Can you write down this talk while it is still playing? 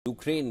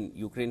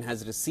Ukraine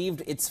has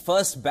received its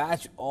first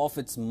batch of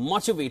its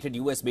much-awaited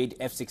US-made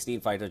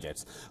F-16 fighter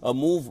jets, a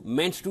move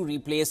meant to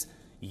replace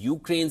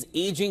Ukraine's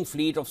aging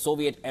fleet of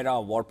Soviet-era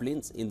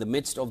warplanes in the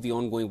midst of the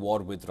ongoing war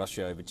with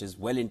Russia, which is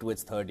well into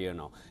its third year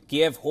now.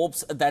 Kiev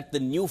hopes that the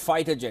new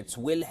fighter jets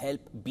will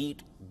help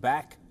beat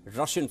back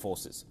Russian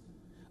forces,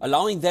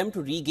 allowing them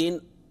to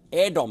regain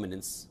air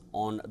dominance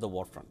on the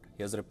war front.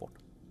 Here's a report.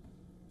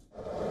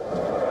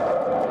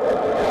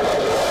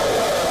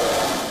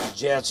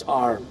 Jets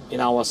are in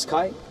our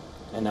sky,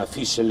 and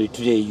officially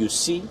today you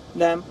see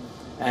them,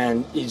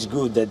 and it's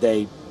good that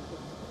they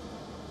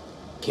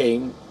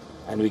came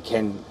and we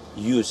can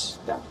use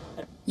them.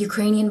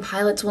 Ukrainian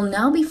pilots will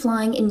now be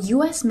flying in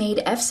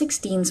US-made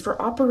F-16s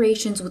for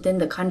operations within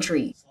the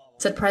country,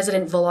 said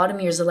President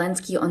Volodymyr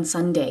Zelensky on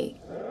Sunday.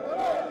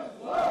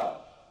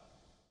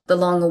 The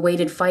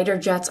long-awaited fighter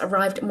jets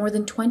arrived more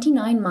than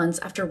 29 months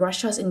after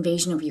Russia's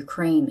invasion of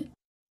Ukraine.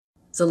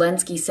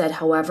 Zelensky said,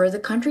 however, the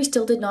country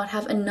still did not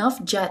have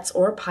enough jets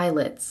or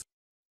pilots.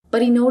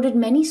 But he noted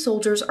many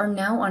soldiers are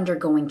now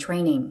undergoing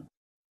training.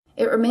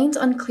 It remains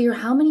unclear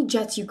how many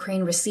jets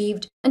Ukraine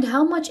received and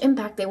how much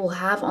impact they will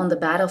have on the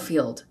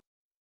battlefield.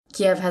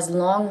 Kiev has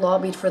long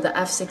lobbied for the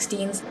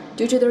F-16s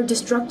due to their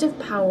destructive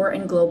power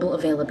and global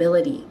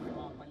availability.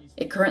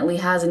 It currently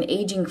has an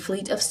aging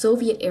fleet of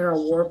Soviet-era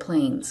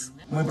warplanes.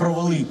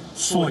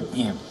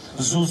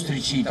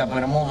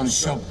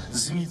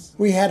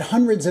 We had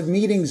hundreds of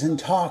meetings and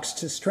talks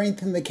to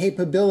strengthen the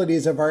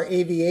capabilities of our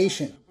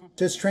aviation,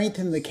 to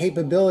strengthen the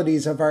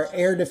capabilities of our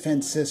air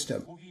defense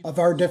system, of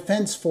our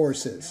defense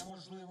forces.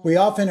 We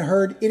often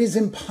heard it is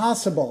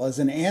impossible as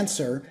an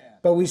answer,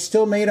 but we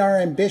still made our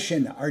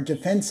ambition, our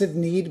defensive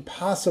need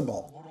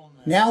possible.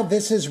 Now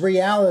this is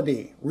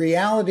reality,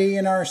 reality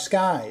in our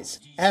skies.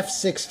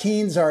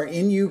 F-16s are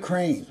in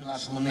Ukraine.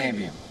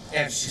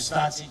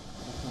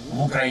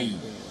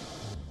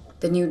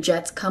 The new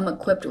jets come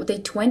equipped with a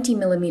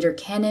 20mm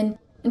cannon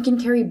and can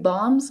carry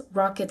bombs,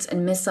 rockets,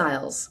 and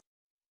missiles.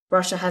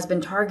 Russia has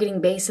been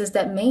targeting bases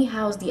that may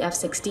house the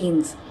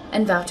F-16s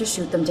and vowed to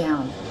shoot them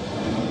down.